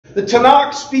The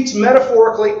Tanakh speaks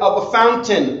metaphorically of a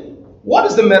fountain. What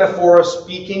is the metaphor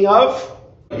speaking of?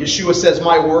 Yeshua says,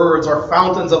 my words are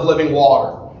fountains of living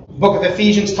water. The book of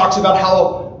Ephesians talks about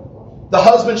how the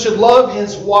husband should love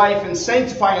his wife and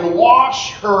sanctify and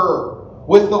wash her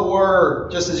with the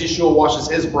word, just as Yeshua washes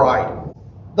his bride.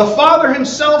 The Father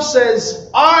himself says,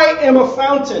 I am a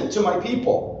fountain to my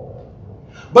people.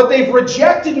 But they've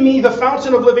rejected me, the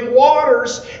fountain of living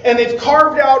waters, and they've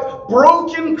carved out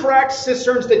broken, cracked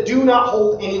cisterns that do not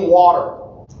hold any water.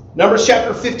 Numbers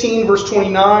chapter 15, verse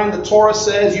 29, the Torah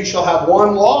says, you shall have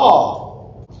one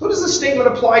law. Who does this statement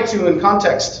apply to in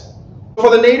context? For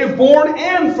the native born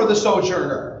and for the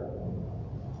sojourner.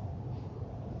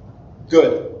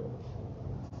 Good.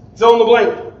 Fill in the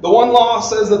blank. The one law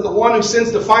says that the one who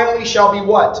sins defiantly shall be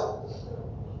what?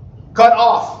 Cut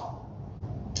off.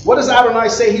 What does Adonai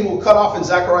say he will cut off in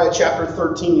Zechariah chapter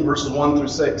 13, verses 1 through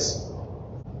 6?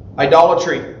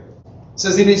 Idolatry. It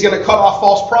says that he's going to cut off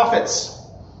false prophets.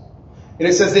 And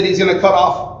it says that he's going to cut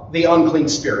off the unclean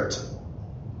spirit.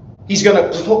 He's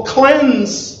going to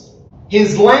cleanse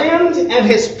his land and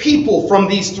his people from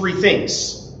these three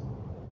things.